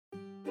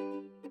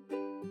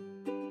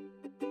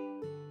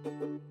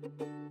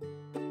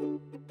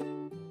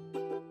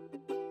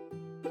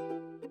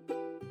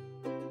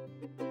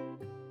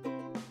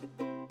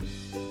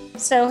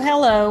So,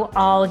 hello,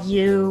 all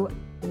you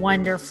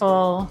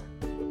wonderful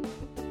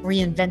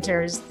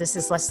reinventors. This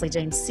is Lesley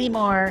Jane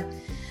Seymour.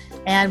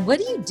 And what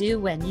do you do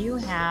when you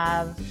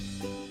have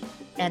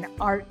an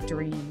art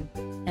dream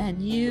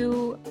and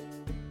you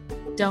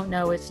don't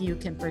know if you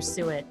can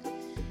pursue it?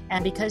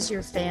 And because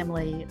your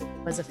family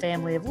was a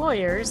family of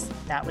lawyers,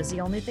 that was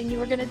the only thing you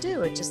were going to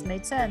do. It just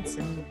made sense.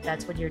 And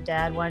that's what your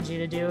dad wanted you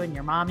to do. And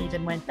your mom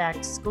even went back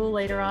to school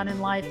later on in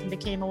life and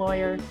became a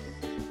lawyer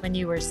when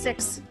you were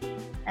 6.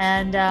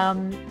 And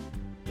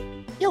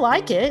you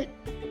like it,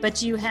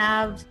 but you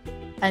have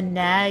a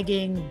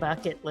nagging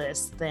bucket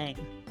list thing.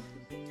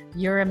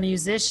 You're a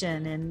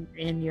musician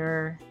in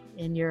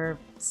your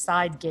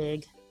side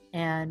gig,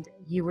 and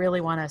you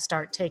really want to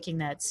start taking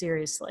that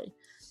seriously.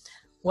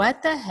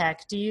 What the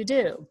heck do you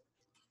do?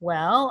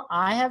 Well,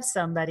 I have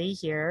somebody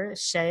here,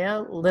 Shai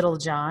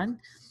Littlejohn,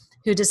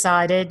 who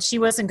decided she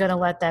wasn't going to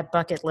let that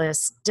bucket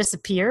list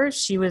disappear.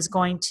 She was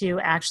going to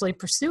actually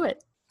pursue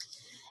it.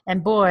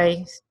 And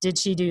boy, did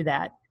she do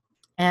that.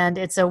 And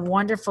it's a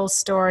wonderful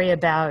story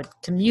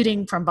about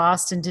commuting from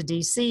Boston to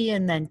DC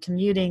and then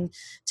commuting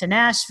to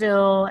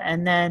Nashville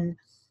and then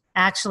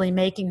actually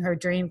making her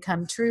dream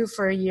come true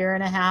for a year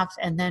and a half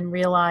and then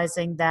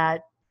realizing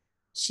that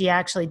she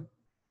actually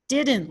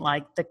didn't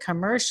like the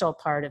commercial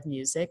part of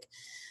music,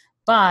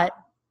 but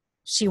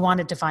she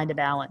wanted to find a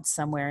balance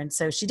somewhere. And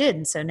so she did.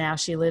 And so now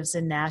she lives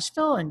in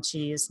Nashville and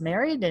she is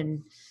married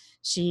and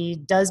she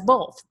does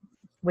both,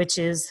 which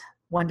is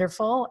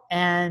wonderful.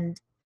 And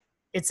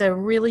it's a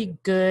really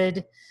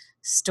good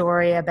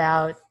story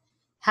about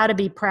how to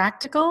be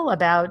practical,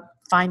 about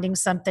finding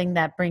something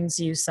that brings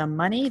you some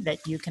money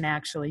that you can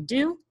actually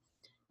do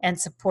and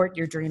support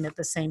your dream at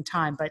the same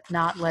time, but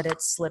not let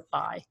it slip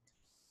by.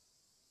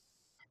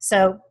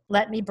 So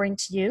let me bring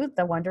to you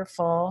the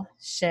wonderful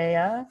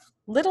Shai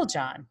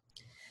Littlejohn.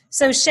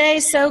 So Shai,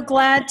 so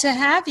glad to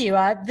have you.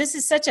 This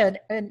is such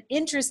an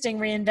interesting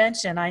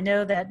reinvention. I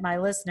know that my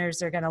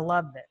listeners are going to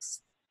love this.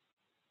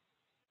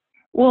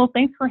 Well,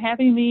 thanks for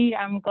having me.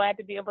 I'm glad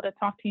to be able to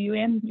talk to you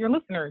and your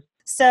listeners.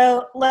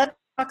 So let's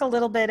talk a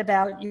little bit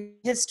about your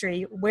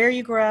history, where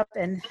you grew up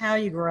and how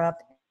you grew up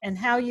and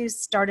how you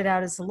started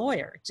out as a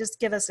lawyer. Just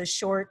give us a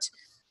short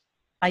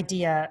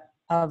idea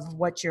of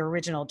what your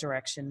original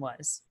direction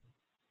was.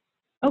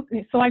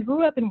 Okay, so I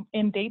grew up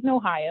in Dayton,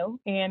 Ohio,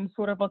 and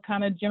sort of a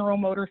kind of General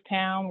Motors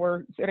town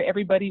where sort of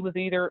everybody was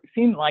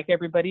seemed like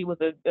everybody was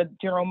a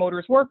General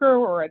Motors worker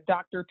or a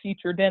doctor,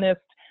 teacher,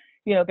 dentist.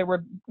 You know, there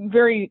were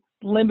very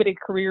limited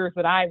careers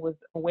that I was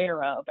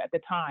aware of at the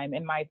time.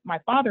 And my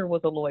father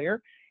was a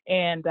lawyer,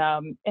 and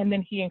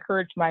then he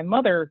encouraged my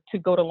mother to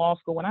go to law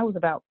school when I was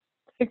about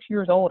 6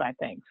 years old, I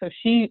think. So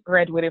she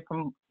graduated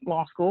from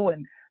law school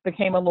and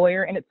became a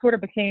lawyer, and it sort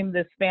of became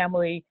this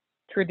family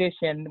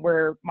tradition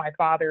where my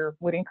father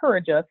would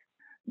encourage us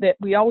that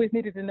we always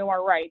needed to know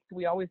our rights.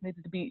 We always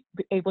needed to be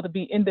able to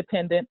be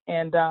independent,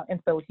 and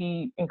so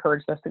he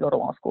encouraged us to go to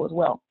law school as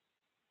well.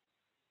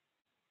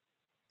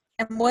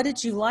 And what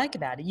did you like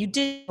about it? You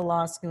did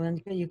law school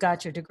and you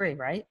got your degree,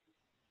 right?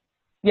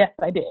 Yes,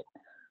 I did.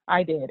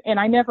 And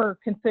I never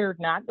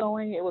considered not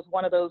going. It was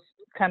one of those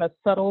kind of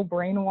subtle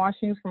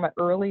brainwashings from an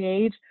early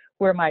age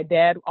where my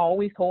dad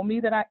always told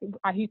me that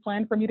he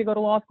planned for me to go to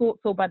law school.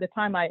 So by the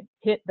time I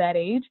hit that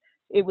age,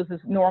 it was as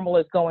normal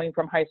as going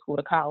from high school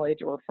to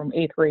college or from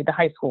 8th grade to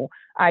high school.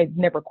 I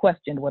never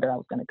questioned whether I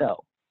was going to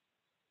go.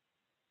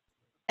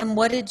 And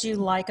what did you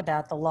like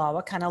about the law?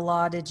 What kind of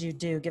law did you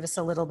do? Give us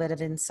a little bit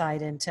of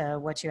insight into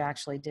what you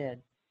actually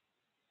did.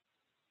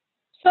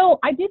 So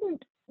I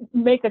didn't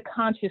make a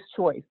conscious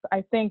choice.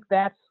 I think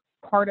that's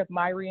part of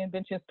my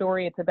reinvention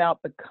story. It's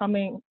about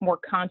becoming more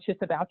conscious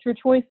about your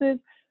choices.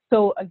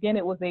 So again,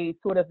 it was a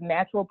sort of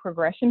natural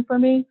progression for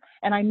me.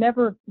 And I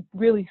never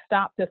really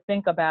stopped to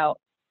think about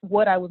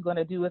what I was going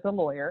to do as a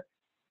lawyer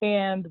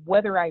and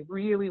whether I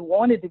really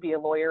wanted to be a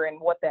lawyer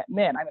and what that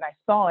meant. I mean, I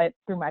saw it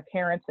through my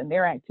parents and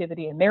their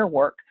activity and their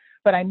work,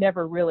 but I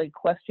never really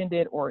questioned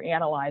it or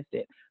analyzed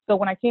it. So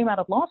when I came out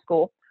of law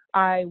school,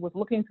 I was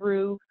looking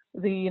through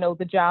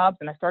the jobs,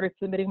 and I started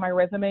submitting my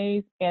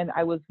resumes, and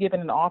I was given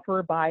an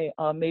offer by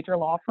a major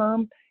law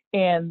firm.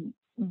 And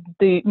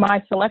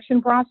my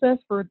selection process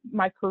for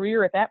my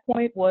career at that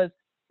point was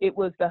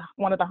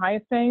one of the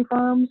highest paying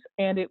firms,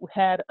 and it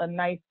had a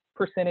nice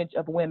percentage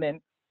of women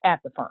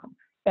at the firm.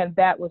 And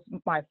that was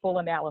my full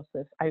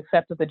analysis. I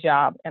accepted the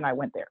job and I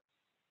went there.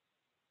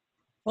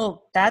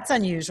 Well, that's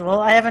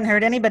unusual. I haven't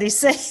heard anybody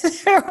say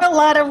there are a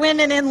lot of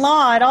women in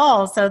law at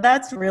all. So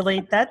that's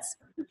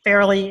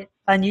fairly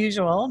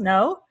unusual,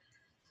 no?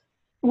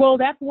 Well,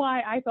 that's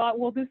why I thought,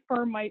 well, this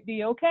firm might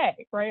be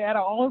okay, right? Out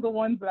of all of the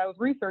ones that I was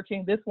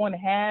researching, this one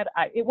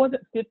it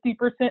wasn't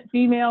 50%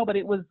 female, but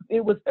it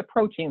was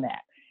approaching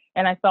that.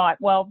 And I thought,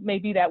 well,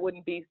 maybe that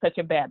wouldn't be such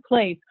a bad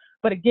place.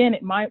 But again,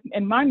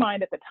 in my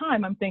mind at the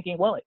time, I'm thinking,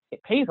 well,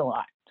 it pays a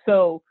lot.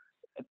 So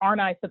aren't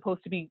I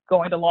supposed to be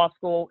going to law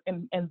school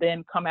and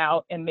then come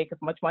out and make as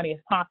much money as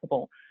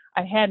possible?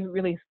 I hadn't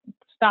really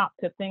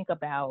stopped to think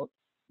about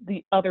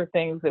the other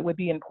things that would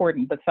be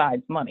important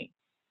besides money.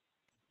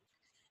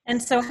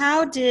 And so,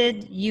 how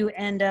did you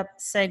end up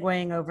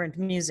segueing over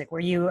into music? Were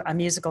you a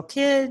musical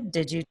kid?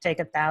 Did you take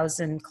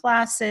 1,000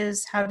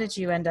 classes? How did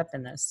you end up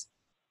in this?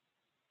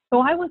 So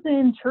I was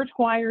in church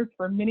choirs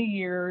for many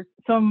years.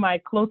 Some of my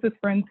closest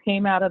friends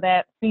came out of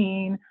that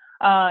scene.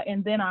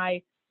 And then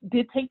I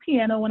did take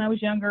piano when I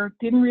was younger.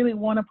 Didn't really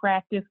want to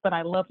practice, but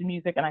I loved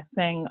music and I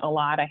sang a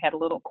lot. I had a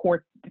little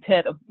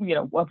quartet of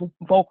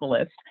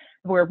vocalists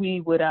where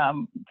we would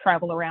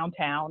travel around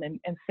town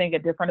and sing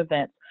at different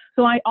events.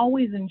 So I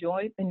always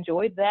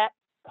enjoyed that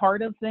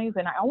part of things.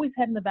 And I always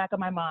had in the back of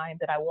my mind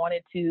that I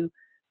wanted to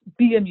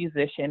be a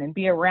musician and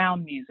be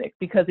around music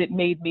because it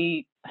made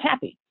me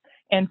happy.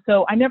 And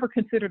so I never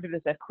considered it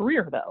as a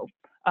career, though.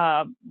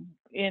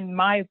 In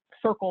my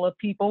circle of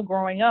people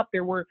growing up,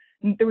 there was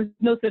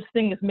no such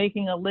thing as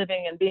making a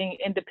living and being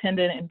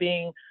independent and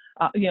being,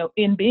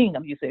 in being a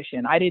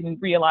musician. I didn't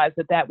realize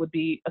that would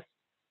be a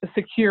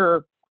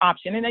secure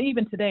option. And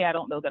even today, I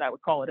don't know that I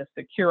would call it a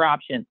secure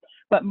option.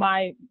 But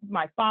my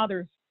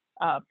father's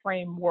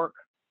framework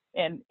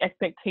and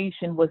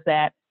expectation was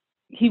that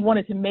he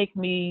wanted to make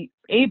me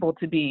able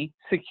to be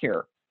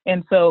secure.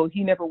 And so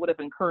he never would have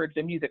encouraged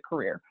a music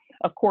career.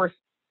 Of course,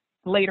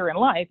 later in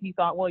life, he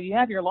thought, well, you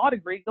have your law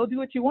degree, go do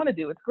what you want to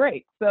do. It's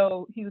great.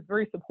 So he was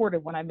very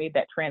supportive when I made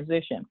that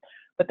transition.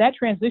 But that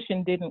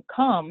transition didn't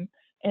come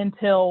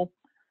until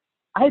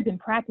I had been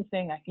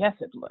practicing, I guess,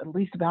 at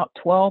least about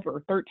 12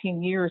 or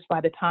 13 years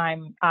by the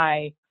time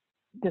I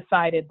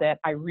decided that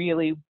I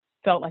really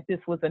felt like this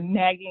was a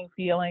nagging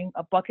feeling,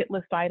 a bucket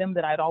list item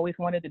that I'd always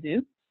wanted to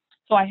do.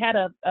 So I had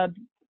a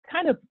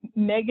kind of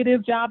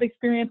negative job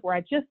experience where I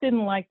just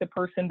didn't like the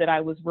person that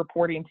I was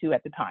reporting to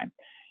at the time.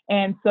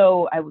 And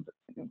so I was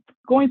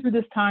going through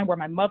this time where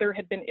my mother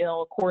had been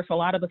ill. Of course, a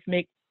lot of us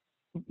make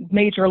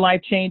major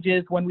life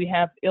changes when we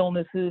have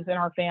illnesses in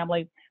our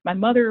family. My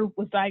mother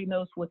was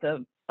diagnosed with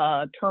a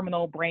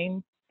terminal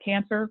brain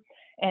cancer.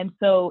 And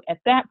so at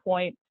that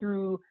point,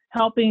 through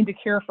helping to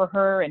care for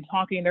her and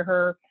talking to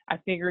her, I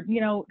figured,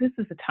 this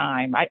is a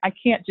time. I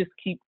can't just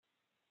keep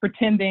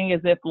pretending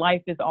as if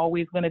life is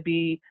always going to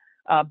be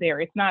there.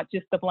 It's not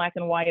just the black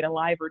and white,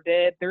 alive or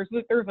dead. There's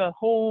a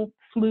whole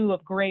slew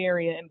of gray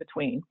area in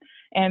between.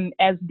 And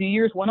as the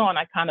years went on,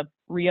 I kind of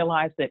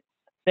realized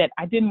that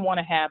I didn't want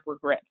to have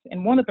regrets.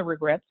 And one of the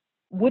regrets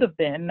would have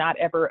been not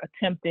ever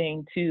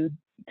attempting to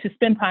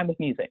spend time with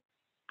music.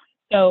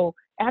 So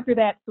after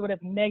that sort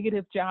of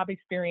negative job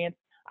experience,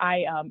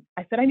 I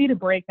said, I need a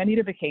break. I need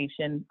a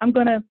vacation. I'm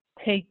going to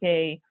take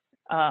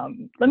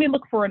let me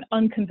look for an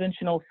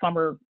unconventional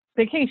summer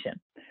vacation.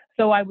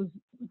 So I was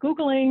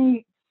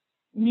Googling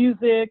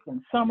music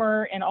and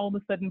summer, and all of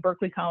a sudden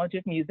Berklee College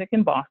of Music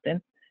in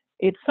Boston,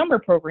 its summer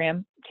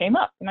program came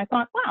up. And I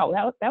thought,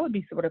 wow, that would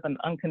be sort of an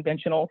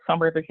unconventional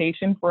summer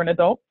vacation for an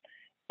adult.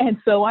 And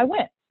so I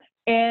went.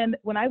 And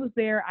when I was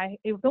there,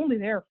 it was only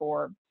there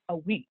for a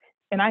week,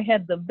 and I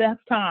had the best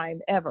time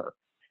ever.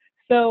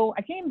 So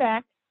I came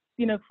back,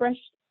 fresh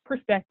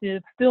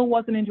perspective, still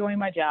wasn't enjoying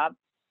my job.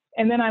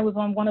 And then I was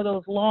on one of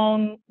those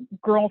long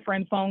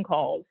girlfriend phone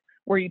calls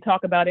where you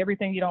talk about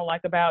everything you don't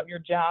like about your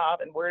job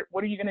and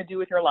what are you going to do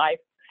with your life.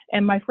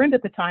 And my friend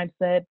at the time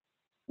said,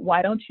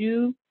 why don't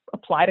you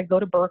apply to go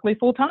to Berklee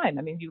full time?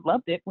 I mean, you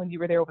loved it when you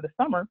were there over the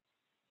summer.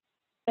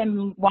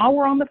 And while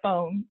we're on the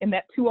phone in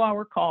that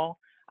 2-hour call,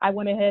 I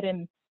went ahead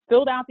and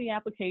filled out the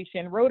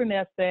application, wrote an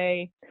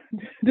essay,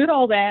 did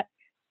all that.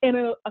 And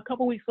a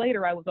couple weeks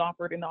later, I was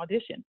offered an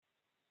audition.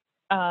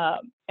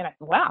 And I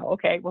said, wow,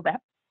 okay, well,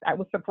 I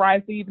was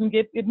surprised to even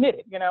get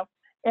admitted,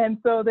 And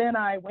so then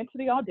I went to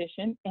the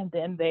audition, and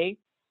then they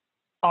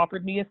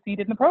offered me a seat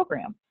in the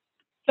program.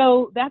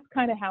 So that's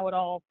kind of how it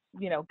all,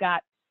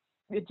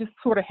 it just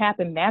sort of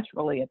happened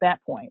naturally at that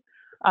point.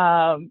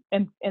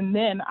 And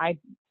then I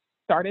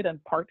started a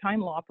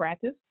part-time law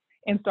practice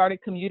and started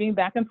commuting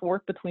back and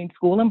forth between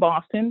school in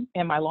Boston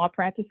and my law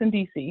practice in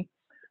DC.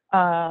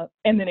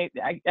 And then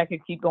I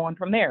could keep going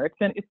from there.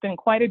 It's been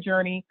quite a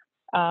journey.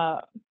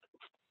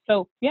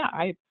 So yeah,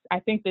 I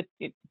think that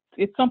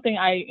it's something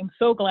I am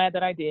so glad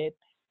that I did.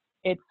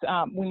 It's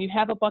when you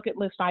have a bucket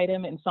list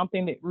item and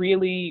something that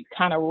really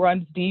kind of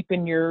runs deep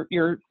in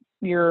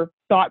your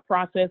thought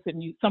process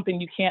and something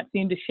you can't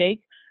seem to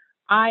shake,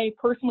 I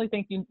personally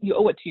think you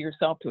owe it to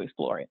yourself to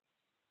explore it.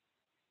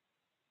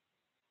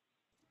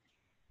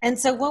 And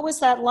so what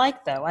was that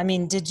like, though? I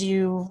mean,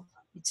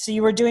 so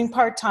you were doing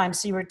part-time,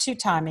 so you were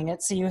two-timing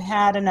it, so you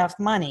had enough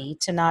money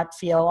to not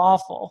feel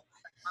awful.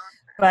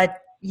 But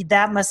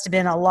that must have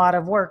been a lot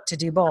of work to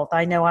do both.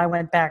 I know I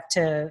went back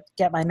to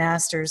get my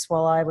master's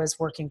while I was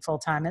working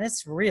full-time, and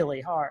it's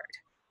really hard.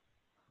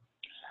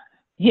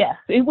 Yes,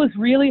 it was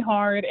really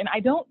hard. And I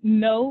don't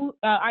know,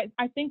 I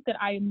think that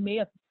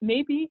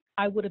maybe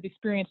I would have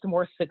experienced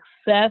more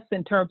success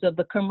in terms of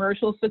the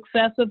commercial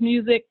success of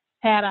music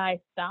had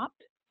I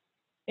stopped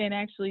and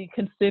actually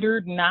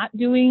considered not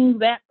doing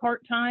that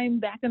part-time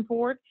back and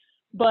forth.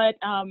 But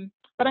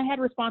I had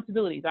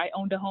responsibilities. I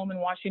owned a home in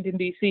Washington,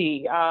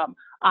 D.C.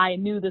 I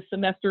knew the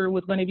semester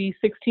was going to be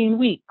 16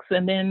 weeks,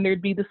 and then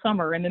there'd be the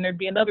summer, and then there'd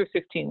be another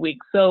 16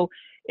 weeks. So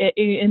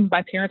And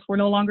my parents were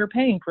no longer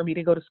paying for me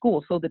to go to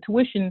school. So the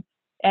tuition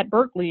at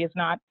Berklee is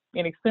not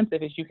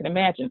inexpensive, as you can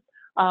imagine.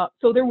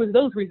 So there was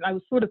those reasons. I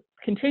was sort of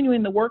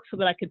continuing the work so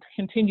that I could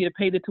continue to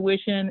pay the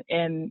tuition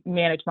and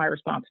manage my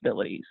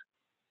responsibilities.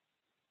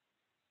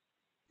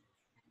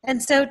 And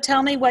so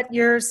tell me what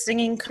your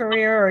singing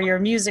career or your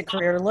music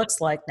career looks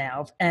like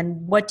now,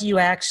 and what do you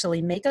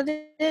actually make of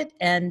it?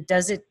 And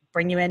does it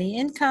bring you any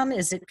income?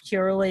 Is it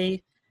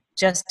purely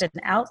just an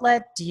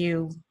outlet?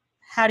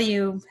 How do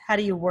you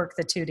work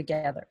the two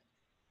together?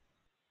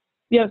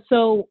 Yeah,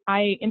 so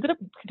I ended up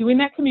doing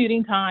that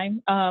commuting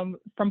time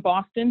from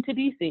Boston to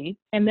DC,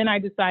 and then I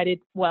decided,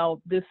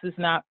 well, this is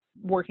not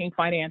working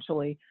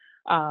financially.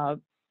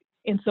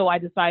 And so I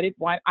decided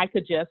why I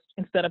could just,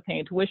 instead of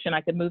paying tuition,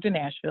 I could move to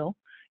Nashville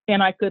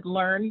and I could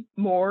learn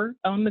more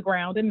on the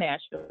ground in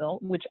Nashville,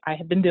 which I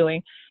had been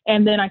doing.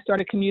 And then I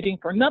started commuting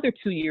for another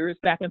 2 years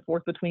back and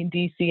forth between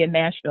DC and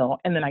Nashville.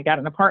 And then I got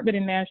an apartment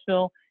in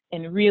Nashville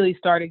and really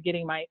started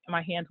getting my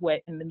hands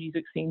wet in the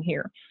music scene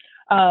here.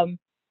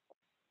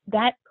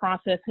 That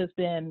process has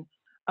been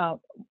a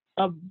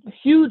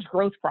huge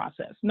growth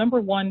process. Number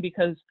one,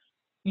 because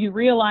you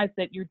realize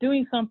that you're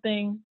doing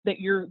something that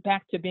you're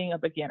back to being a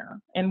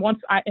beginner. And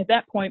at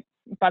that point,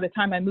 by the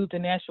time I moved to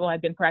Nashville,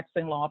 I'd been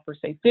practicing law for,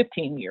 say,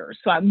 15 years.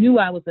 So I knew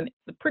I was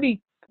pretty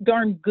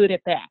darn good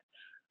at that.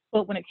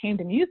 But when it came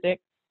to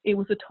music, it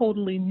was a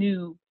totally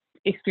new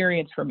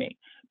experience for me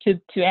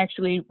to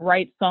actually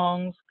write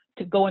songs,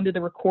 to go into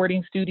the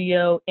recording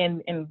studio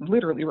and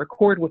literally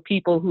record with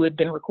people who had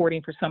been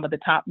recording for some of the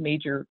top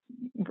major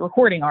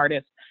recording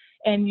artists.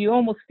 And you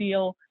almost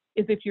feel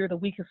as if you're the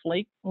weakest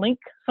link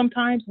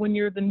sometimes when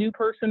you're the new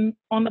person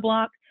on the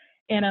block.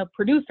 And a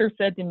producer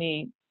said to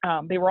me,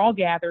 they were all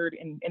gathered,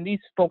 and these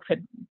folks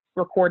had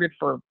recorded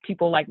for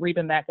people like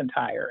Reba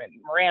McEntire and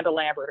Miranda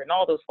Lambert and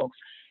all those folks.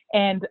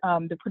 And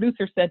the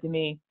producer said to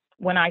me,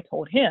 when I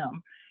told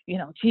him,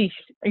 geez,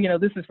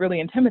 this is really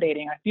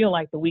intimidating. I feel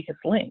like the weakest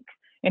link.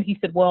 And he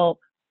said, well,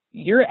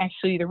 you're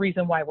actually the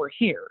reason why we're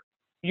here.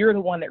 You're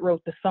the one that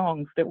wrote the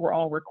songs that we're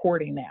all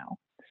recording now.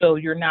 So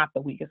you're not the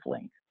weakest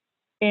link.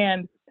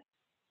 And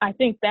I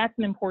think that's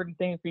an important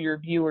thing for your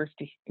viewers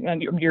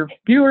and your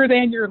viewers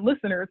and your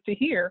listeners to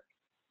hear,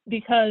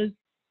 because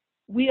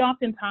we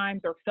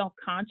oftentimes are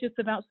self-conscious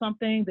about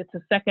something that's a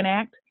second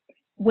act,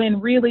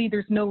 when really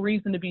there's no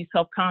reason to be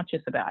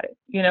self-conscious about it.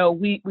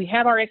 We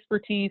have our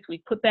expertise, we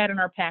put that in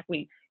our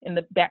in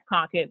the back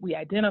pocket, we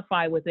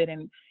identify with it,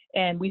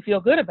 and we feel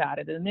good about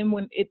it. And then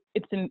when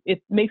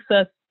it makes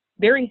us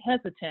very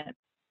hesitant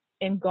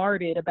and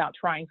guarded about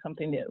trying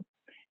something new.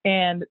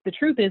 And the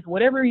truth is,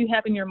 whatever you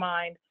have in your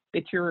mind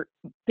that you're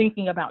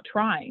thinking about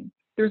trying,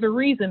 there's a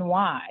reason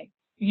why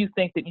you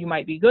think that you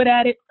might be good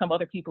at it. Some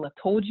other people have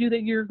told you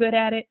that you're good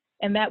at it,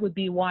 and that would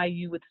be why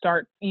you would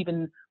start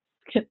even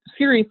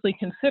seriously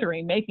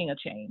considering making a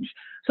change.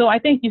 So I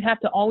think you have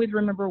to always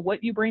remember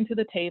what you bring to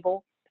the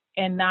table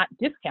and not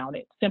discount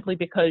it simply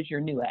because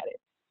you're new at it.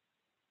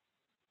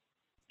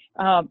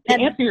 To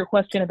answer your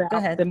question about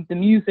the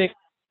music,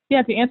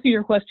 to answer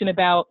your question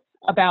about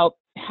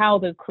how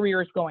the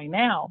career is going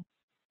now,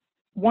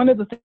 one of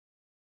the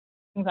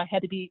things I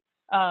had to be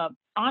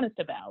honest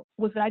about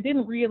was that I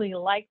didn't really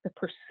like the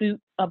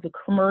pursuit of the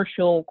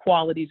commercial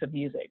qualities of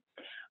music.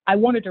 I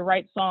wanted to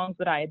write songs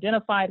that I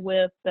identified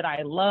with, that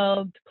I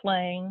loved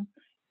playing,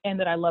 and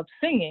that I loved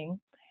singing.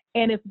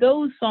 And if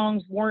those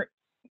songs weren't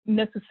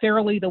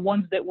necessarily the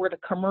ones that were the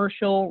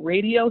commercial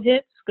radio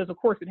hits, because of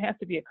course it has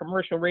to be a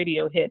commercial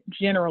radio hit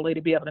generally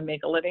to be able to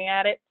make a living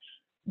at it,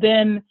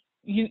 then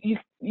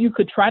you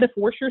could try to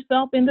force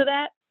yourself into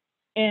that.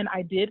 And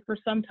I did for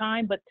some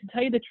time, but to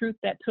tell you the truth,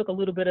 that took a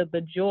little bit of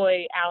the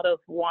joy out of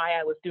why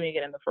I was doing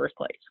it in the first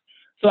place.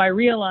 So I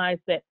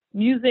realized that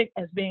music,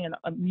 as being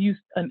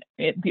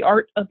the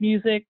art of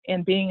music,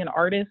 and being an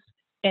artist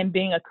and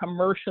being a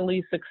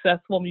commercially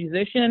successful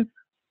musician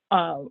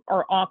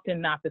are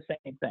often not the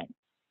same thing.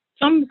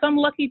 Some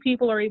lucky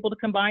people are able to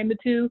combine the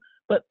two,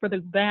 but for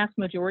the vast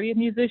majority of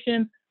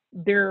musicians,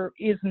 there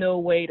is no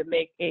way to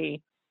make a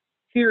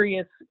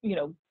serious,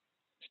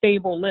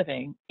 stable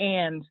living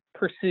and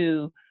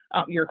pursue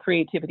your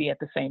creativity at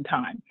the same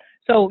time.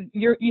 So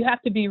you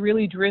have to be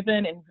really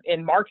driven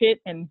and market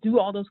and do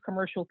all those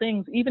commercial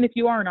things, even if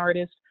you are an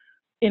artist,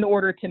 in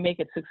order to make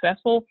it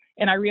successful.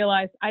 And I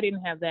realized I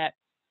didn't have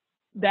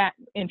that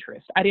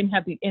interest. I didn't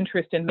have the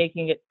interest in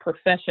making it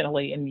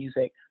professionally in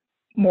music,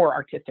 more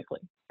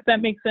artistically. Does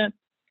that make sense?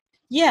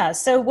 Yeah.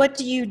 So what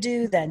do you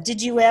do then?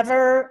 Did you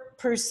ever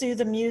pursue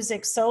the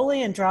music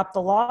solely and drop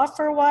the law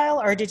for a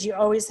while? Or did you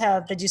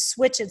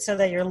switch it so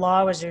that your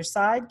law was your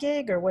side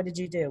gig? Or what did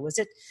you do?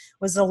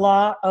 Was the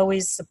law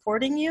always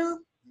supporting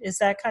you? Is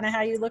that kind of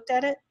how you looked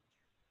at it?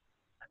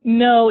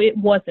 No, it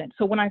wasn't.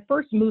 So when I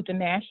first moved to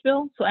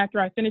Nashville, so after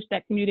I finished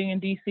that commuting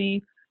in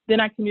DC, then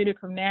I commuted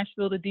from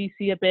Nashville to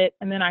DC a bit,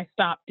 and then I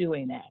stopped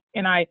doing that.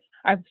 And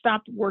I've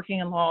stopped working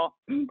in law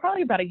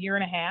probably about a year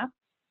and a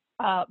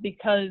half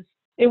because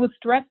it was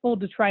stressful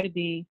to try to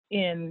be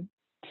in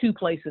two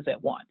places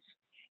at once.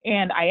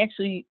 And I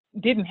actually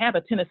didn't have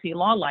a Tennessee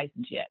law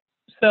license yet.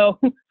 So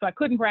I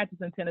couldn't practice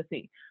in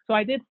Tennessee. So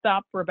I did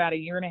stop for about a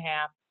year and a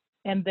half.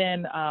 And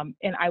then,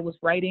 and I was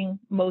writing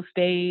most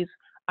days.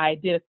 I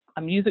did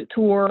a music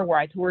tour where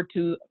I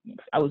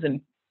was in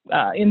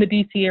the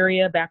DC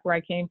area, back where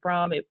I came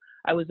from.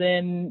 I was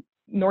in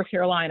North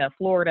Carolina,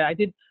 Florida. I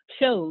did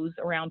shows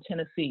around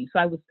Tennessee. So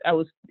I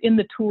was in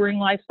the touring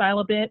lifestyle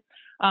a bit.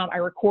 I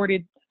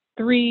recorded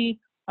 3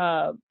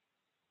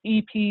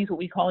 EPs, what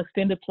we call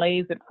extended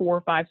plays at 4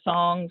 or 5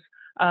 songs.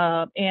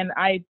 And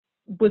I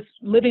was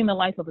living the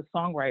life of a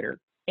songwriter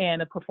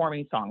and a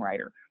performing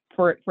songwriter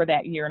for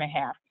that year and a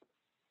half.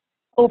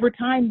 Over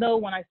time, though,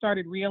 when I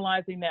started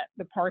realizing that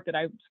the part that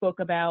I spoke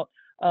about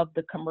of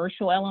the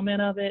commercial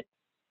element of it,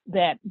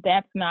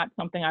 that's not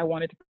something I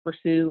wanted to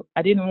pursue.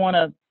 I didn't want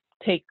to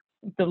take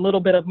the little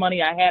bit of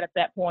money I had at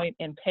that point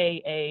and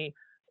pay a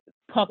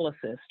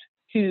publicist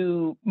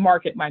to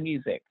market my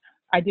music.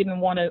 I didn't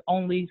want to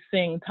only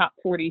sing top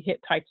 40 hit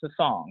types of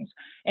songs.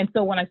 And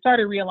so when I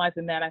started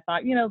realizing that, I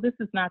thought, this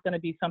is not going to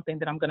be something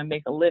that I'm going to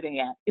make a living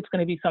at. It's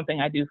going to be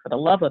something I do for the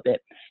love of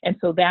it. And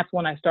so that's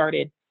when I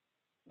started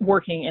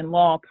working in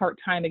law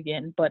part-time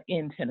again, but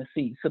in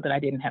Tennessee, so that I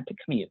didn't have to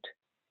commute.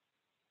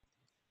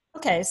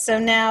 Okay, so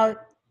now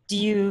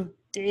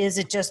is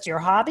it just your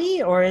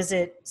hobby, or is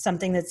it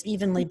something that's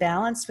evenly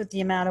balanced with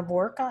the amount of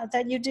work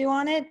that you do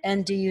on it?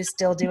 And do you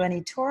still do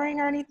any touring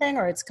or anything,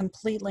 or it's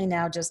completely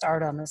now just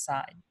art on the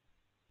side?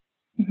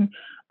 Mm-hmm.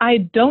 I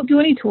don't do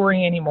any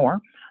touring anymore.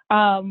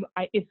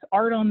 It's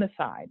art on the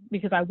side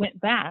because I went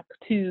back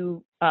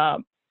to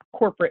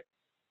corporate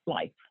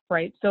life,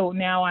 right? So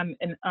now I'm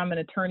an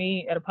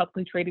attorney at a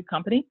publicly traded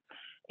company.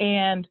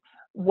 And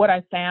what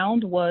I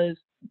found was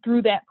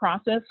through that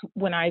process,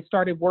 when I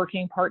started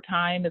working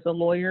part-time as a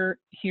lawyer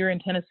here in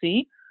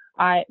Tennessee,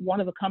 one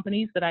of the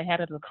companies that I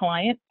had as a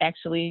client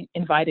actually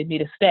invited me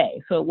to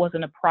stay. So it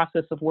wasn't a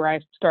process of where I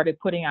started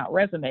putting out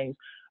resumes.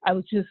 I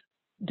was just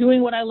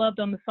doing what I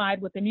loved on the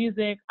side with the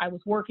music. I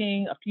was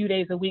working a few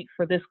days a week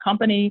for this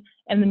company.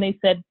 And then they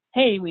said,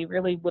 hey, we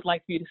really would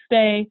like for you to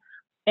stay.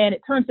 And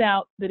it turns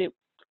out that it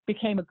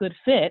became a good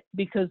fit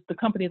because the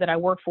company that I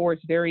work for is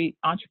very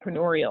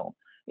entrepreneurial.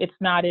 It's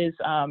not as,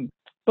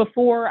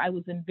 before I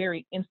was in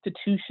very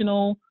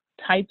institutional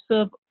types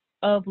of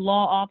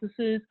law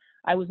offices.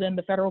 I was in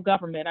the federal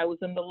government. I was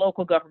in the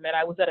local government.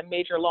 I was at a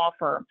major law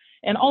firm.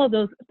 And all of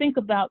those, think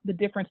about the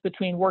difference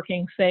between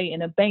working, say,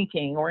 in a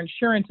banking or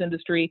insurance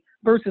industry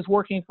versus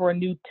working for a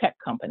new tech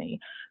company.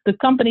 The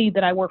company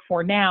that I work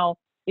for now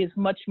is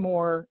much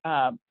more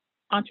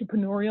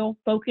entrepreneurial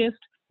focused,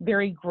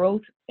 very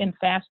growth and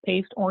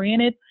fast-paced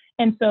oriented.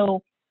 And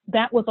so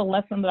that was a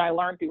lesson that I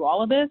learned through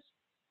all of this.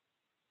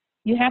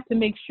 You have to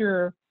make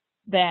sure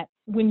that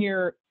when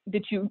you're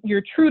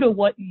true to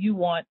what you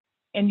want,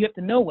 and you have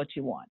to know what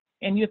you want,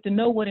 and you have to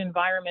know what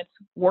environments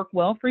work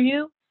well for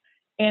you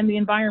and the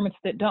environments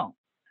that don't.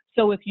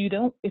 So if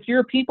you're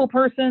a people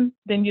person,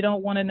 then you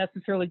don't want to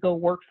necessarily go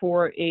work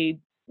for a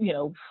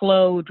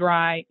slow,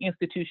 dry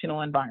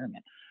institutional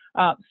environment.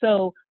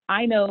 So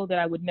I know that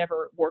I would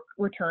never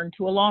return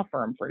to a law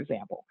firm, for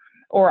example,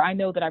 or I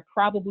know that I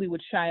probably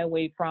would shy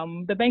away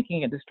from the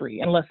banking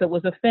industry unless it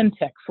was a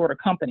fintech sort of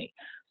company.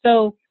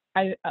 So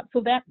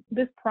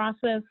this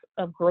process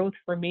of growth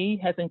for me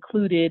has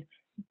included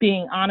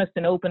being honest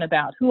and open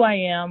about who I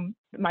am,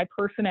 my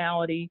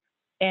personality,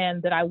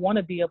 and that I want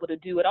to be able to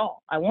do it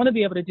all. I want to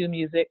be able to do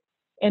music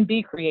and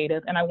be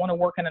creative, and I want to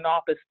work in an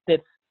office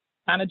that's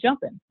kind of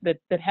jumping, that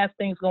has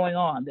things going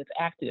on, that's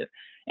active.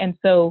 And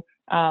so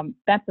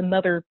that's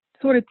another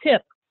sort of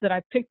tip that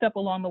I picked up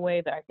along the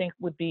way that I think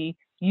would be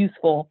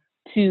useful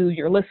to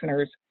your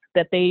listeners,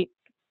 that they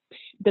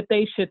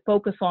should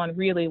focus on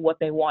really what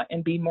they want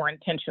and be more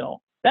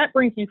intentional. That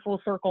brings me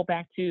full circle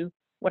back to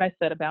what I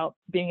said about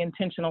being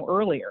intentional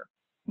earlier.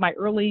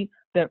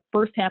 The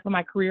first half of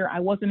my career, I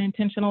wasn't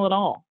intentional at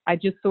all. I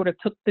just sort of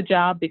took the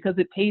job because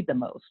it paid the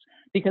most,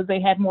 because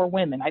they had more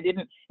women.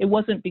 It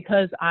wasn't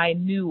because I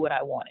knew what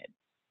I wanted.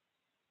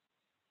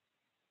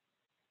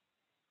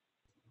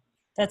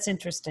 That's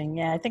interesting.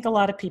 Yeah, I think a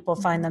lot of people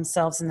find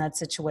themselves in that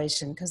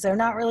situation because they're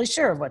not really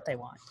sure of what they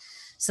want.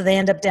 So they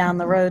end up down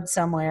the road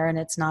somewhere and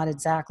it's not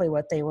exactly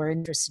what they were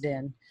interested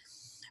in.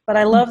 But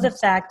I love the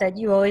fact that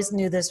you always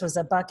knew this was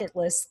a bucket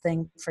list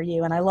thing for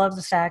you. And I love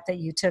the fact that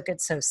you took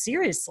it so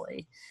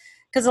seriously,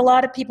 because a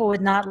lot of people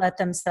would not let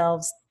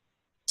themselves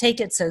take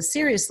it so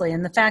seriously.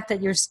 And the fact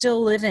that you're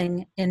still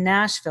living in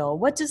Nashville,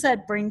 what does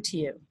that bring to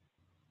you,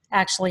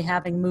 actually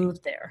having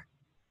moved there?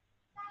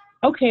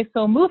 Okay,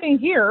 so moving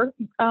here,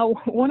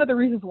 one of the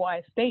reasons why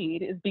I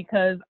stayed is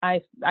because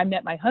I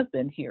met my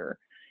husband here.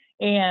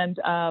 And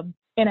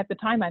at the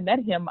time I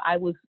met him,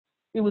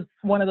 it was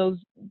one of those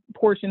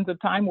portions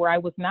of time where I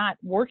was not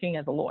working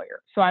as a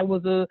lawyer. So I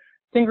was a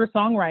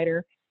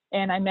singer-songwriter,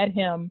 and I met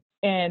him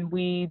and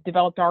we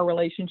developed our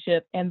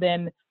relationship. And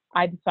then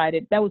I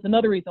decided that was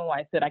another reason why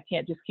I said I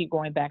can't just keep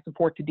going back and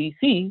forth to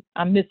DC.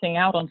 I'm missing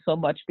out on so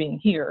much being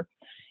here.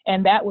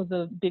 And that was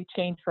a big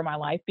change for my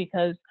life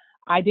because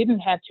I didn't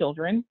have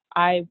children.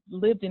 I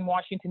lived in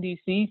Washington,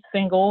 D.C.,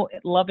 single,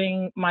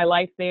 loving my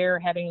life there,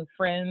 having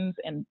friends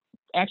and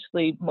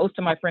actually, most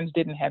of my friends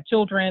didn't have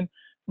children.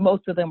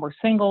 Most of them were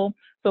single.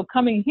 So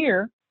coming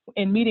here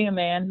and meeting a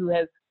man who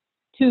has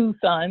 2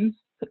 sons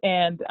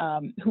and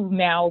who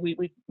now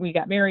we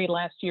got married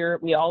last year.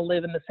 We all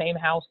live in the same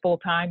house full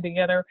time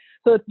together.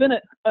 So it's been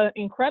an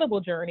incredible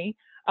journey.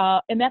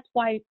 And that's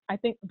why I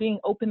think being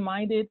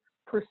open-minded,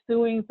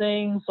 pursuing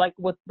things like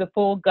with the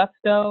full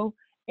gusto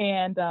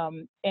and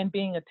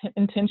being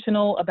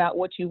intentional about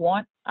what you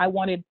want. I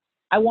wanted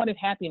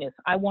happiness.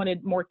 I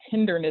wanted more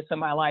tenderness in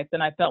my life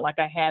than I felt like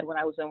I had when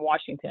I was in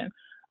Washington.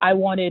 I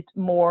wanted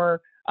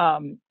more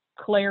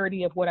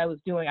clarity of what I was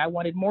doing. I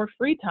wanted more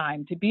free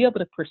time to be able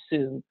to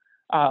pursue,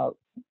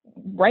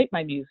 write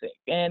my music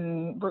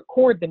and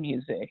record the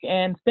music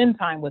and spend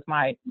time with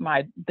my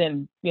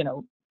then,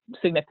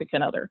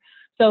 significant other.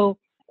 So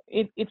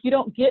if you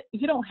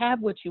don't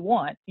have what you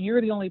want,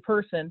 you're the only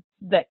person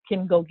that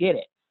can go get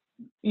it.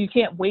 You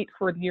can't wait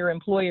for your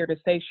employer to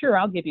say, sure,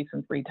 I'll give you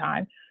some free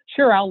time.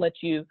 Sure, I'll let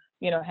you,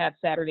 have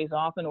Saturdays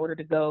off in order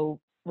to go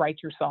write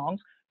your songs.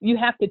 You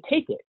have to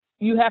take it.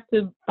 You have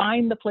to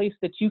find the place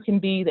that you can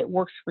be that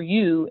works for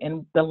you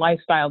and the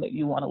lifestyle that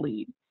you want to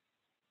lead.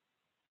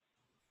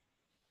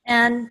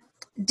 And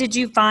did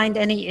you find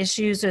any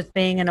issues with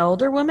being an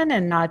older woman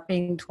and not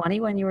being 20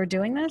 when you were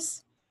doing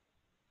this?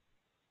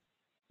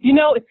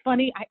 It's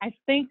funny. I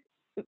think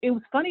it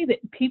was funny that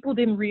people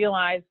didn't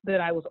realize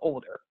that I was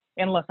older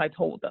unless I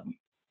told them.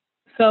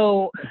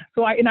 So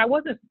I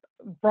wasn't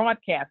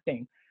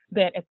broadcasting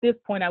that at this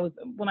point.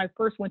 When I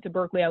first went to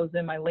Berklee, I was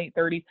in my late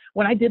 30s.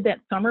 When I did that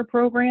summer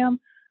program,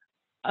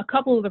 a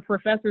couple of the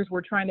professors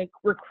were trying to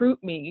recruit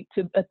me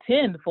to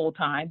attend full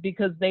time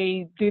because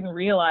they didn't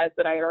realize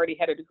that I already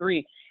had a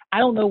degree. I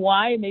don't know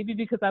why, maybe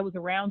because I was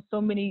around so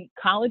many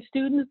college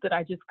students that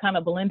I just kind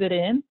of blended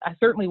in. I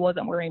certainly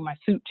wasn't wearing my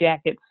suit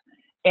jackets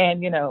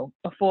and, a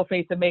full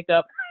face of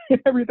makeup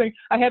and everything.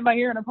 I had my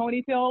hair in a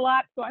ponytail a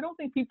lot. So I don't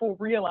think people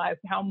realized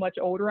how much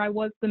older I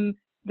was than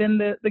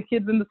the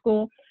kids in the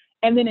school.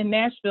 And then in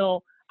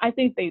Nashville, I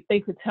think they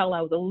could tell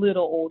I was a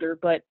little older.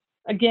 But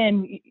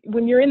again,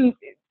 when you're in,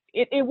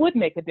 it would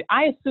make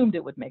I assumed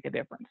it would make a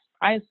difference.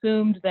 I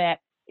assumed that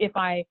if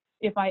I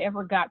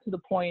ever got to the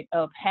point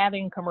of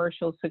having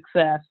commercial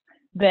success,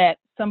 that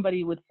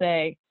somebody would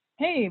say,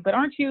 hey, but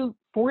aren't you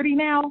 40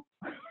 now?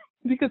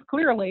 Because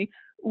clearly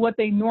what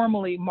they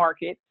normally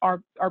market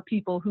are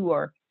people who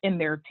are in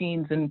their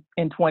teens and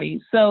 20s.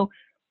 So,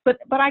 but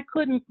I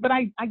couldn't, but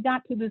I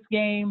got to this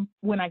game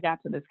when I got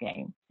to this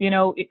game.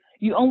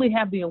 You only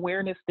have the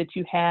awareness that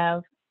you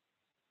have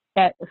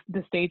at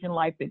the stage in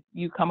life that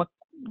you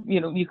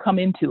come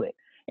into it.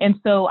 And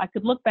so I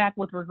could look back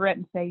with regret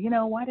and say,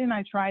 why didn't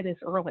I try this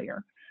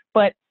earlier?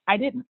 But I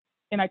didn't.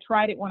 And I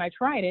tried it when I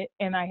tried it.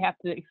 And I have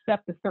to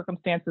accept the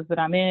circumstances that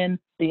I'm in,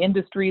 the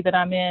industry that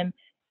I'm in,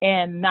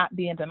 and not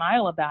be in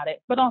denial about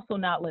it, but also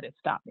not let it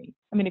stop me.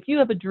 I mean, if you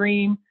have a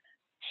dream,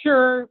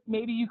 sure,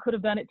 maybe you could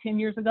have done it 10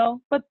 years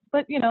ago, but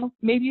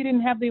maybe you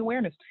didn't have the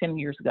awareness 10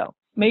 years ago.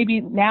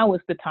 Maybe now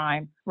is the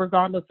time,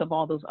 regardless of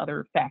all those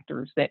other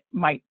factors that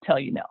might tell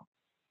you no.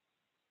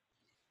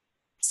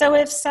 So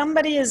if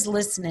somebody is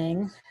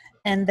listening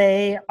and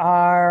they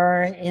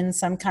are in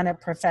some kind of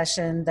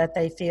profession that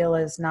they feel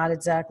is not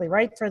exactly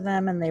right for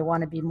them and they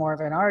want to be more of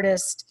an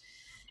artist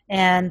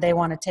and they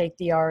want to take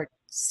the art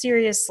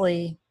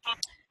seriously,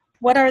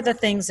 what are the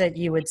things that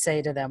you would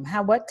say to them?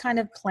 What kind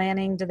of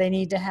planning do they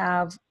need to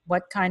have?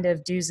 What kind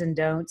of do's and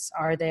don'ts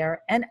are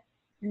there? And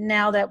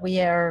now that we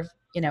are,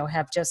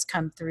 have just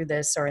come through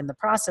this or in the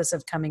process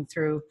of coming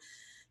through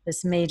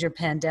this major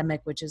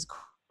pandemic, which is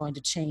going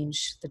to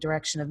change the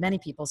direction of many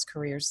people's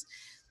careers,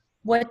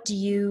 what do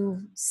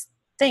you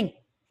think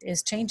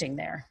is changing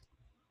there?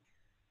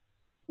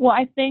 Well,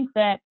 I think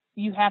that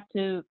you have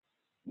to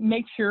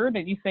make sure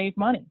that you save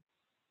money.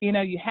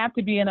 You have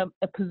to be in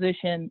a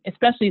position,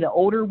 especially the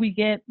older we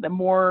get, the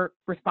more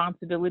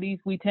responsibilities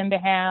we tend to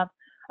have.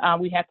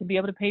 We have to be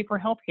able to pay for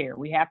healthcare.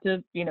 We have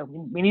to,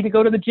 we need to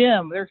go to the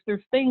gym.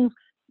 There's things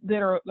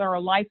that are a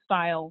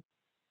lifestyle,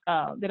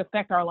 that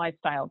affect our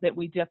lifestyle that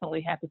we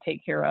definitely have to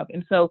take care of.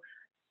 And so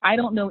I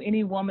don't know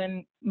any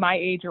woman my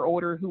age or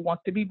older who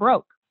wants to be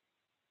broke.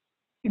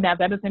 Now,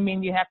 that doesn't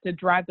mean you have to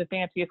drive the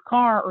fanciest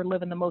car or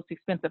live in the most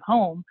expensive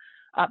home.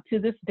 To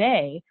this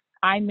day,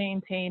 I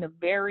maintain a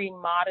very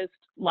modest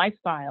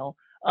lifestyle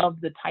of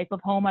the type of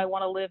home I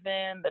want to live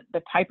in,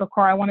 the type of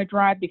car I want to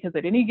drive, because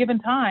at any given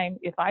time,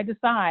 if I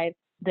decide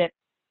that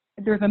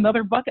there's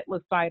another bucket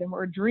list item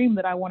or a dream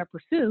that I want to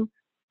pursue,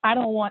 I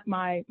don't want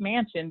my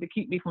mansion to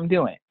keep me from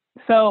doing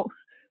it. So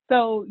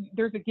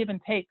there's a give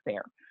and take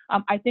there.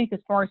 I think as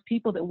far as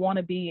people that want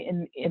to be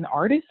an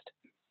artist,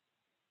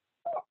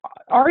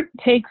 art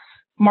takes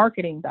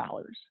marketing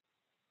dollars.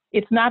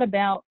 It's not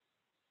about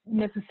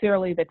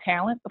necessarily the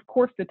talent. Of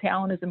course, the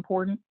talent is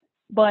important,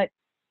 but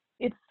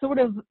it's sort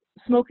of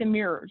smoke and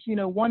mirrors.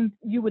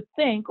 You would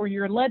think, or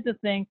you're led to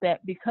think,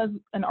 that because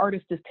an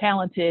artist is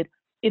talented,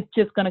 it's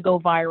just going to go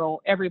viral.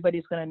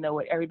 Everybody's going to know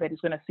it. Everybody's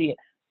going to see it.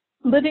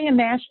 Living in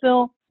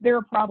Nashville, there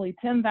are probably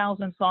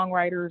 10,000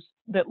 songwriters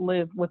that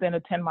live within a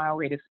 10-mile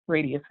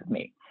radius of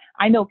me.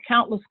 I know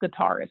countless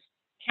guitarists,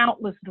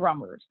 countless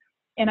drummers.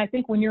 And I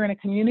think when you're in a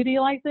community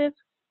like this,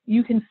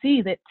 you can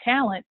see that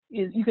talent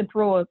is, you can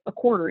throw a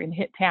quarter and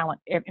hit talent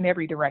in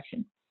every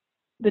direction.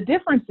 The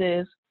difference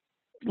is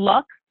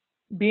luck,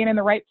 being in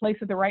the right place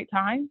at the right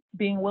time,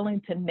 being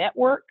willing to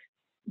network,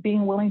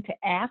 being willing to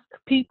ask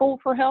people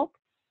for help,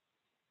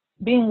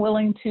 being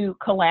willing to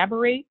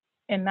collaborate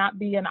and not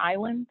be an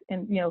island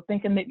and, you know,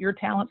 thinking that your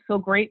talent's so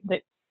great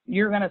that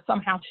you're going to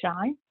somehow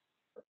shine.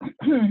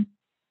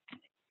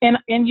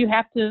 and you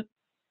have to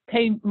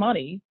pay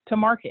money to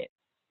market.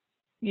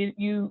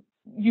 You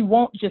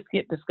won't just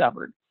get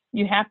discovered.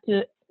 You have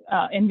to,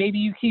 and maybe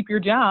you keep your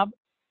job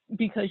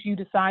because you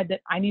decide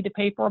that I need to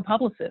pay for a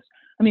publicist.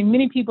 I mean,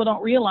 many people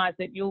don't realize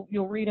that you'll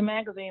read a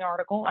magazine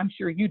article. I'm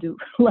sure you do,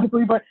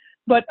 Lesley,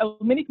 but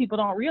many people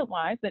don't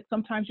realize that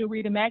sometimes you'll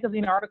read a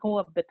magazine article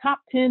of the top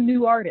 10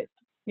 new artists,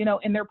 you know,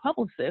 and their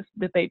publicist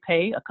that they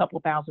pay a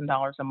couple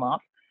 $1,000s a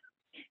month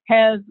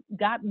has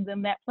gotten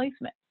them that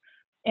placement.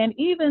 And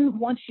even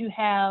once you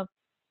have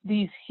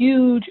these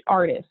huge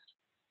artists,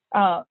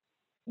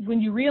 when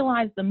you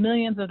realize the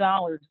millions of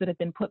dollars that have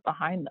been put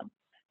behind them,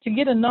 to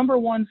get a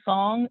 #1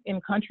 song in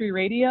country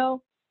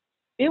radio,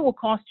 it will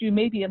cost you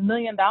maybe $1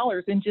 million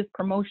in just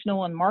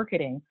promotional and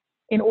marketing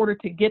in order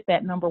to get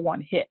that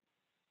 #1 hit.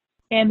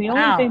 And the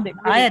only thing that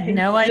really I had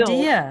no pays the bills,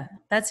 idea.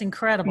 That's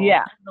incredible.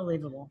 Yeah,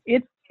 Unbelievable.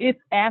 It's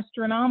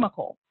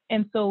astronomical.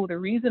 And so the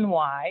reason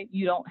why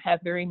you don't have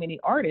very many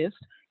artists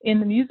in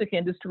the music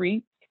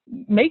industry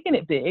making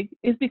it big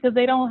is because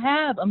they don't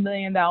have $1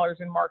 million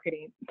in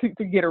marketing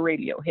to get a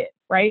radio hit,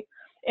 right?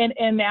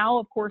 And now,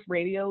 of course,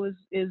 radio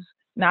is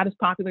not as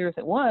popular as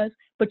it was,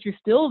 but you're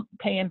still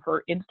paying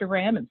for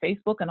Instagram and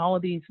Facebook and all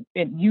of these,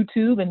 and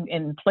YouTube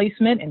and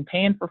placement and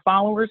paying for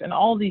followers and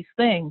all these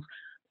things.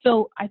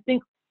 So I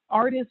think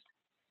artists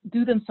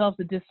do themselves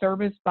a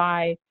disservice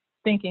by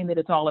thinking that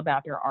it's all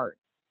about their art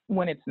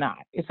when it's not.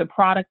 It's a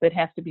product that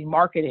has to be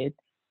marketed,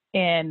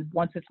 and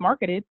once it's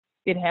marketed,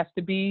 it has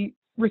to be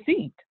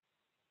received.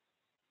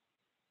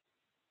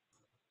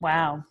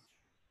 Wow.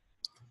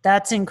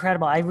 That's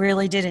incredible. I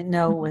really didn't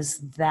know it was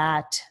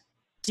that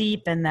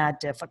deep and that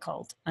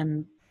difficult.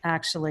 I'm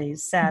actually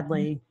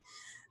sadly,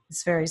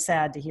 it's very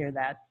sad to hear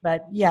that.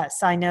 But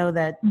yes, I know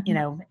that, you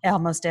know,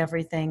 almost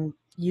everything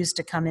used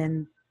to come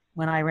in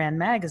when I ran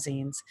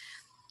magazines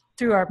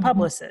through our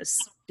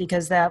publicists,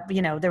 because that,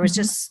 you know, there was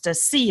just a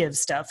sea of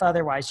stuff.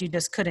 Otherwise, you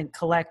just couldn't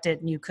collect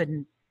it and you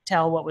couldn't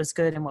tell what was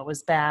good and what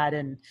was bad.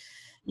 And,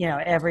 you know,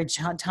 every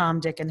Tom,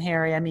 Dick, and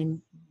Harry, I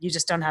mean, you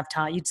just don't have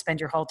time. You'd spend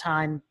your whole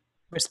time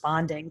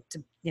responding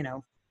to, you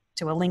know,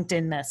 to a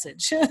LinkedIn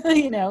message,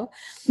 you know?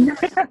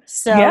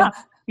 So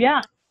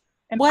yeah.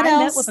 And what I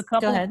else? met with a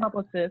couple Go of ahead.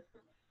 publicists.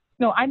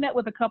 No, I met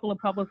with a couple of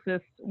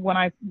publicists when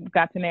I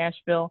got to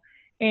Nashville.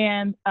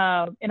 And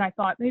I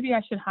thought maybe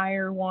I should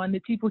hire one. The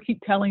people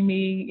keep telling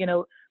me, you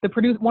know,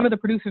 one of the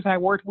producers I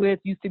worked with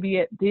used to be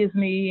at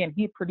Disney, and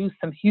he produced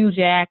some huge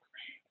acts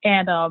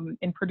and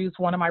produced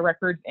one of my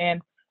records.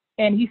 And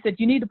he said,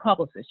 you need a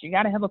publicist. You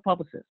got to have a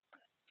publicist.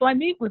 So I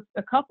meet with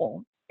a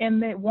couple,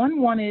 and one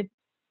wanted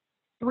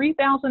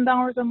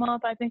 $3,000 a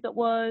month, I think it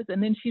was.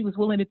 And then she was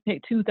willing to pay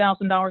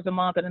 $2,000 a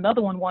month. And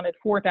another one wanted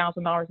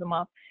 $4,000 a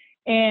month.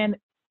 And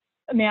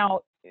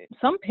now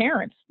some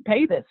parents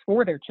pay this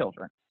for their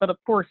children. But of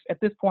course, at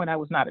this point, I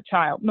was not a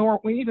child, nor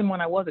even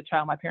when I was a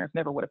child, my parents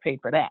never would have paid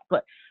for that.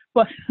 But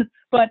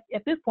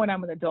at this point,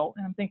 I'm an adult,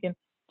 and I'm thinking,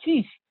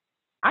 geez,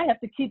 I have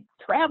to keep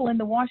traveling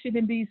to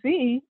Washington,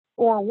 D.C.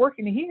 or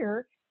working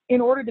here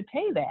in order to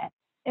pay that.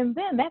 And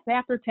then that's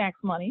after tax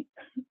money.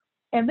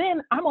 And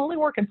then I'm only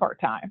working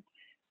part-time.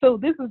 So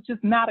this is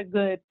just not a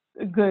good,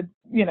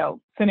 you know,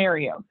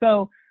 scenario.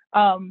 So,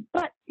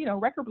 but, you know,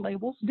 record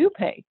labels do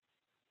pay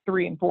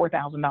 $3,000 and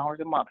 $4,000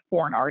 a month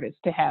for an artist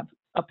to have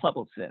a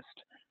publicist.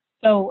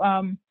 So,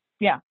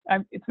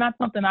 it's not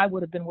something I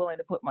would have been willing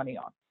to put money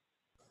on.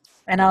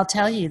 And I'll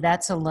tell you,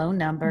 that's a low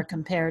number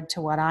compared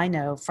to what I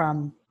know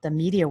from the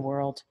media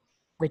world,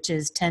 which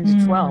is 10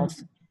 to 12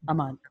 a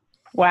month.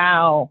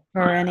 Wow.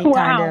 For any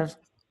kind of,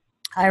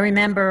 I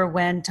remember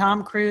when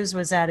Tom Cruise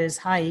was at his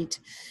height,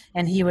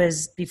 and he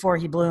was, before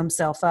he blew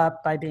himself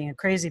up by being a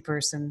crazy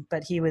person,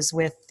 but he was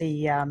with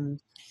the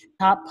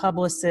top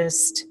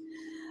publicist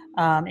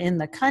in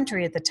the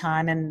country at the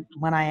time. And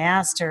when I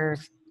asked her,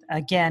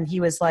 again, he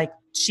was like,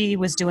 she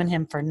was doing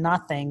him for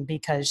nothing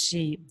because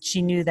she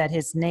knew that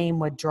his name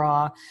would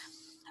draw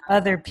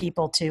other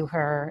people to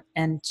her,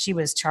 and she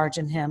was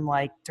charging him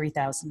like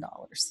 $3,000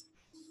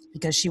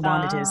 because she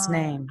wanted his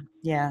name.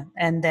 Yeah.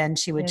 And then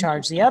she would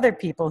charge the other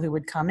people who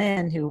would come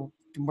in who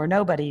were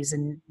nobodies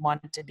and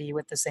wanted to be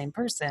with the same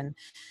person,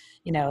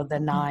 you know, the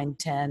 9,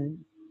 10,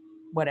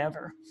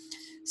 whatever.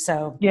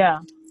 So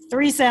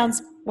 3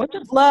 sounds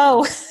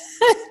low,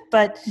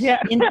 but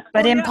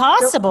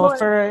impossible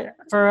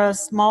for a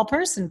small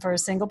person, for a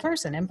single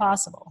person,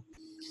 impossible.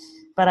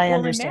 But I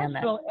understand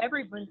that.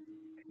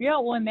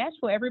 In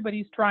Nashville,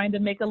 everybody's trying to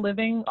make a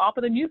living off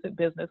of the music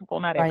business. Well,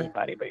 not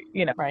everybody, but,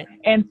 you know. Right.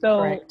 And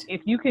so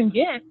if you can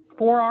get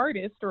 4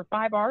 artists or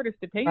 5 artists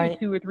to pay you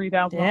 $2,000 or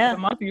 $3,000 a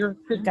month, you're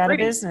got a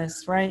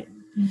business, right?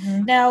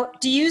 Now,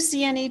 do you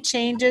see any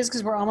changes,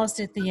 because we're almost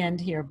at the end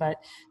here, but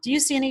do you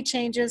see any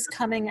changes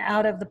coming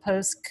out of the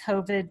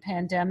post-COVID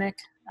pandemic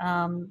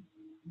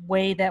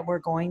way that we're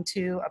going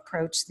to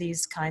approach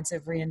these kinds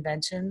of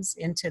reinventions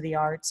into the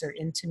arts or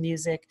into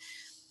music?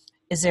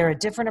 Is there a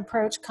different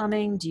approach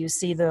coming? Do you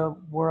see the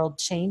world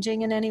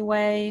changing in any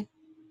way?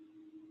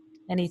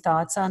 Any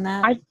thoughts on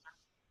that?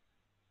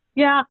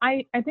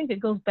 I think it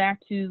goes back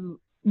to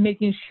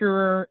making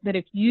sure that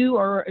if you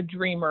are a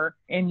dreamer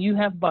and you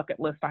have bucket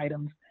list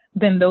items,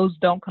 then those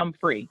don't come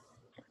free.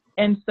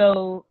 And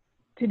so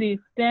to the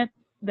extent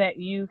that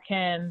you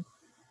can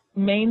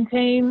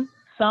maintain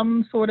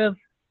some sort of,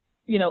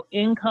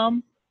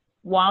 income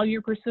while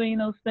you're pursuing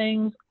those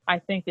things, I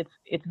think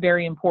it's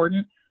very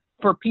important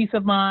for peace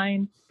of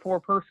mind, for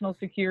personal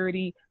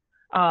security.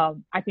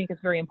 I think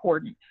it's very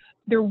important.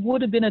 There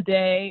would have been a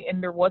day,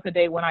 and there was a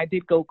day when I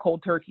did go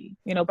cold turkey,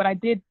 but I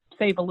did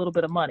save a little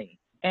bit of money.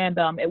 And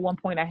at one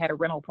point I had a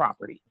rental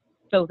property.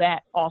 So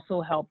that also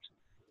helped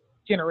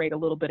generate a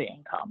little bit of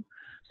income.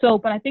 So,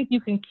 but I think you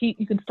can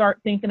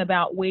start thinking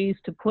about ways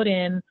to put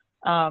in,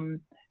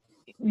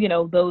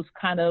 those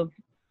kind of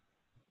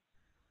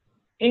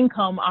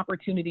income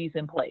opportunities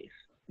in place,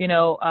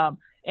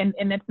 and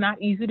that's not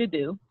easy to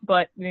do,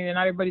 but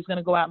not everybody's going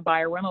to go out and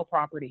buy a rental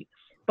property.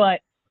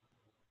 But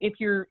if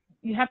you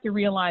have to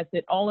realize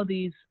that all of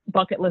these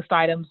bucket list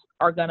items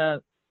are going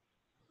to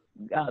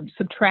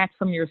subtract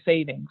from your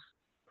savings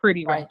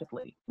pretty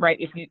rapidly, right?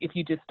 If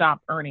you just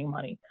stop earning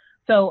money.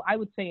 So I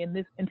would say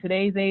in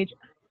today's age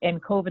and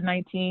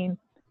COVID-19,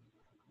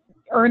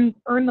 earn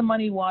the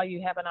money while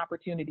you have an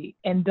opportunity,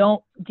 and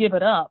don't give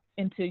it up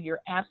until you're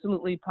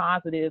absolutely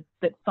positive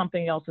that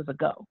something else is a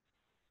go.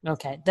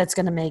 Okay, that's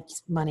going to make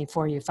money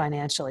for you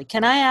financially.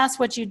 Can I ask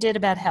what you did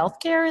about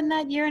healthcare in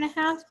that year and a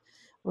half?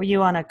 Were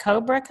you on a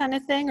COBRA kind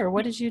of thing, or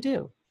what did you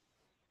do?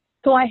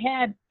 So I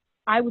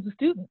was a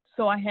student,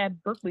 so I had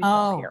Berklee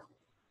healthcare.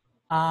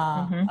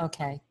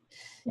 Okay.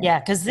 Yeah,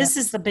 because this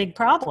is the big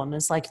problem.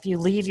 Is like if you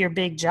leave your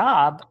big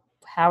job,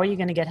 how are you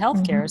going to get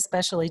healthcare,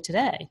 especially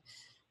today?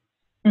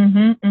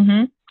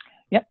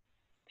 Yep.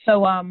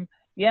 So,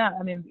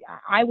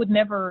 I would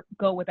never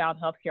go without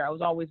healthcare. I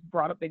was always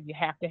brought up that you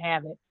have to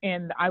have it,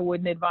 and I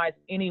wouldn't advise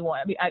anyone.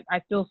 I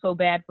feel so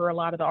bad for a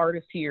lot of the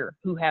artists here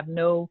who have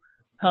no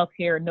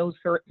healthcare,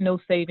 no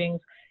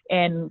savings,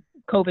 and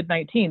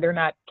COVID-19. They're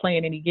not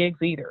playing any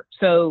gigs either.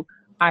 So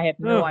I have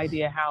no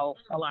idea how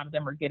a lot of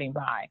them are getting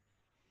by.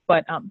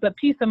 But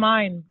peace of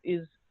mind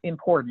is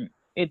important.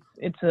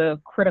 It's a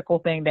critical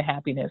thing to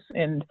happiness,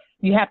 and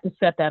you have to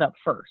set that up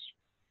first.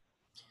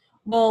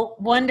 Well,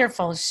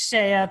 wonderful,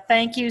 Shai.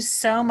 Thank you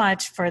so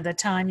much for the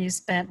time you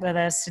spent with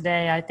us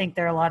today. I think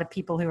there are a lot of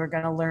people who are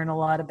going to learn a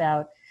lot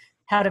about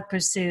how to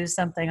pursue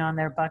something on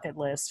their bucket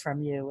list from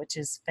you, which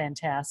is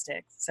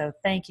fantastic. So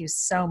thank you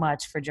so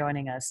much for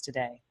joining us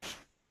today.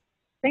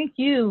 Thank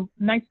you.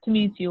 Nice to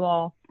meet you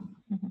all.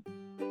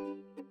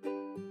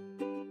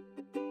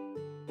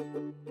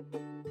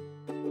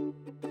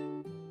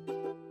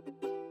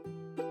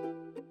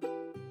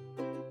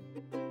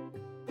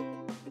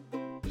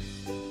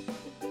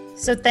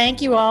 So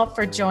thank you all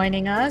for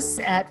joining us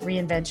at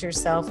Reinvent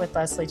Yourself with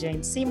Lesley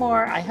Jane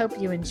Seymour. I hope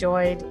you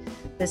enjoyed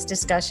this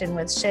discussion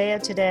with Shai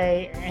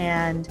today,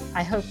 and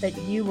I hope that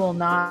you will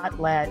not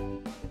let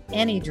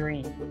any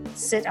dream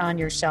sit on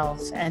your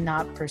shelf and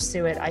not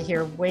pursue it. I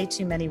hear way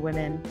too many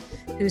women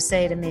who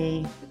say to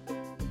me,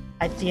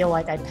 I feel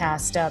like I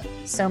passed up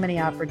so many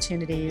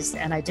opportunities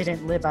and I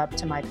didn't live up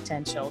to my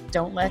potential.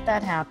 Don't let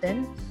that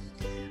happen.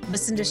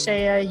 Listen to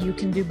Shai. You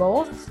can do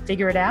both.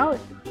 Figure it out.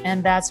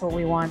 And that's what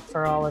we want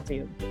for all of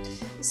you.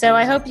 So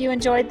I hope you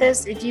enjoyed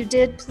this. If you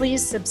did,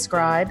 please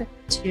subscribe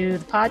to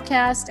the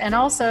podcast, and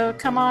also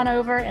come on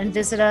over and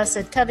visit us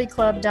at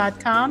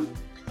CoveyClub.com.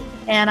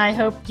 And I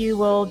hope you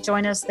will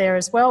join us there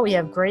as well. We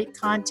have great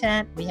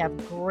content. We have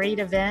great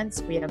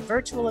events. We have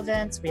virtual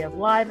events. We have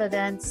live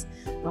events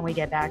when we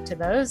get back to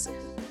those.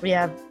 We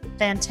have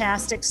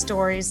fantastic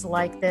stories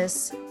like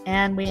this,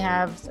 and we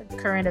have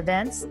current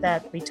events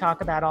that we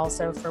talk about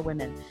also for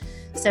women.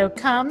 So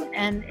come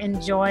and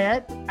enjoy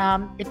it.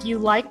 If you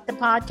like the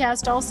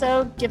podcast,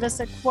 also give us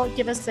a quote,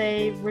 give us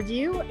a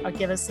review, or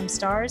give us some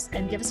stars,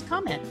 and give us a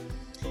comment.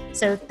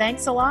 So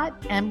thanks a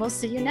lot, and we'll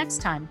see you next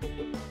time.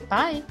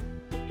 Bye.